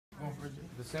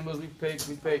the symbols we picked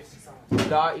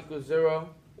dot equals 0,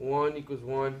 1 equals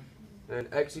 1, and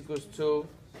x equals 2,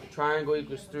 triangle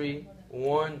equals 3,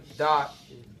 1 dot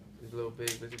is a little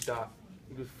big, but it's a dot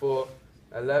equals 4,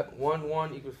 1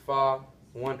 1 equals 5,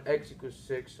 1 x equals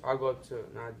 6. I'll go up to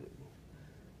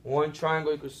 1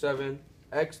 triangle equals 7,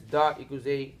 x dot equals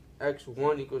 8, x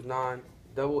 1 equals 9,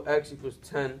 double x equals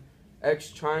 10,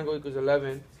 x triangle equals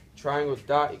 11, triangle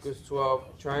dot equals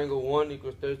 12, triangle 1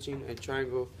 equals 13, and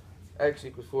triangle x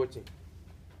equals 14.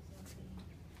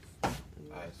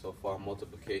 Alright, so for our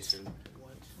multiplication, Hold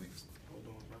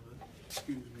on, brother.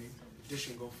 Excuse me.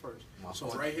 Addition go first. So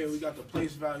point. right here we got the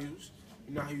place values.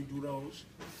 You know how you do those.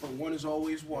 For 1 is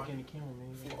always 1.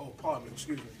 Oh, pardon me.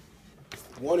 Excuse me.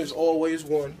 1 is always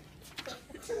 1.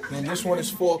 Then this one is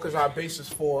 4 because our base is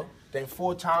 4. Then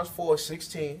 4 times 4 is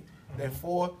 16. Then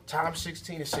 4 times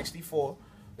 16 is 64.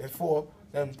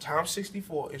 Then times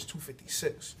 64 is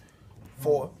 256.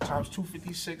 4 times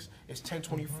 256 is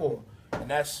 1024. And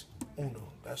that's uno.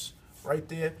 That's right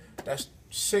there. That's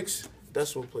 6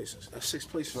 decimal places. That's 6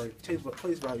 places, right?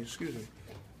 Place values, excuse me.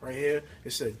 Right here,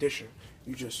 it's an addition.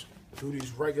 You just do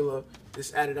these regular,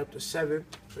 this added up to 7.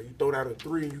 So you throw down a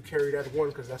 3 and you carry that 1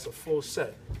 because that's a full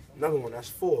set. Another one, that's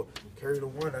 4. Carry the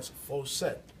 1, that's a full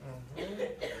set.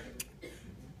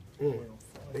 Then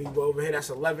you go over here,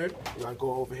 that's 11. You gotta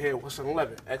go over here, what's an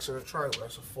 11? X in a triangle,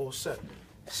 that's a full set.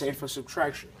 Same for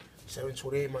subtraction.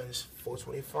 728 minus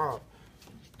 425.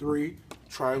 3,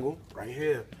 triangle, right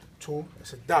here. 2,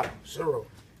 that's a dot. 0,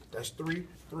 that's 3,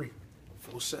 3.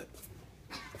 Full set.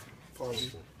 Pardon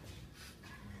me.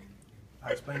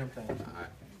 I explain them things. alright,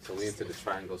 so we into the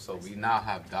triangle. So we now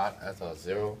have dot as a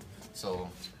 0. So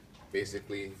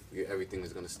basically, everything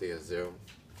is going to stay as 0.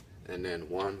 And then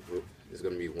 1 is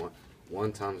going to be 1.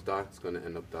 1 times dot is going to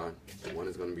end up dot. And 1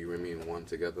 is going to be remain 1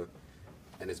 together.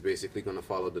 And it's basically going to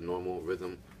follow the normal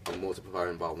rhythm of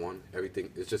multiplying by 1.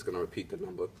 Everything is just going to repeat the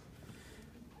number.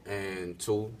 And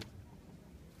 2,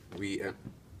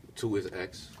 2 is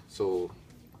x. So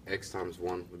x times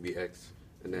 1 would be x.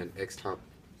 And then x times,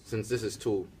 since this is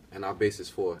 2 and our base is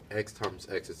 4, x times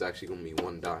x is actually going to be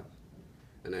 1 dot.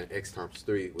 And then x times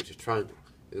 3, which is triangle,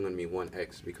 is going to be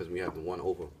 1x because we have the 1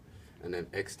 over. And then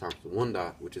x times 1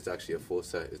 dot, which is actually a full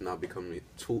set, is now becoming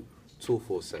two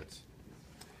full sets.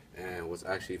 And what's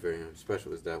actually very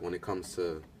special is that when it comes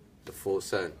to the full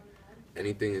set,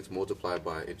 anything it's multiplied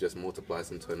by, it just multiplies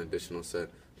into an additional set.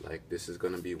 Like this is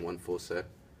going to be 1 full set,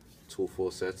 2 full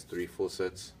sets, 3 full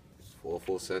sets, 4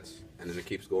 full sets, and then it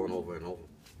keeps going over and over.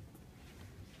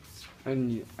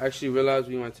 And you actually realize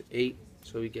we went to 8,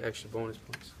 so we get extra bonus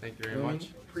points. Thank you very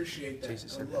much. Appreciate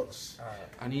that. Good looks.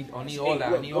 I need all Look,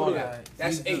 that. I need all look that. at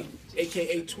That's 8,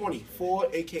 aka 20. 4,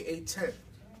 aka 10.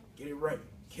 Get it right.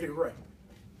 Get it right.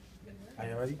 Are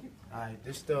you ready? Alright,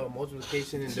 this is the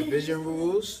multiplication and division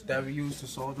rules that we use to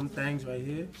solve them things right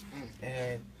here.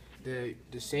 And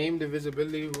the same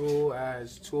divisibility rule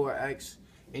as 2 or x,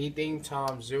 anything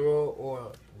times 0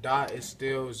 or dot is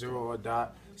still 0 or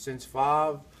dot. Since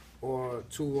 5 or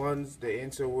 2 ones, the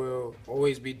answer will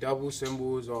always be double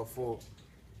symbols or 4.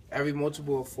 Every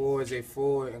multiple of 4 is a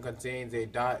 4 and contains a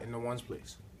dot in the ones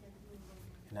place.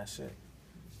 And that's it.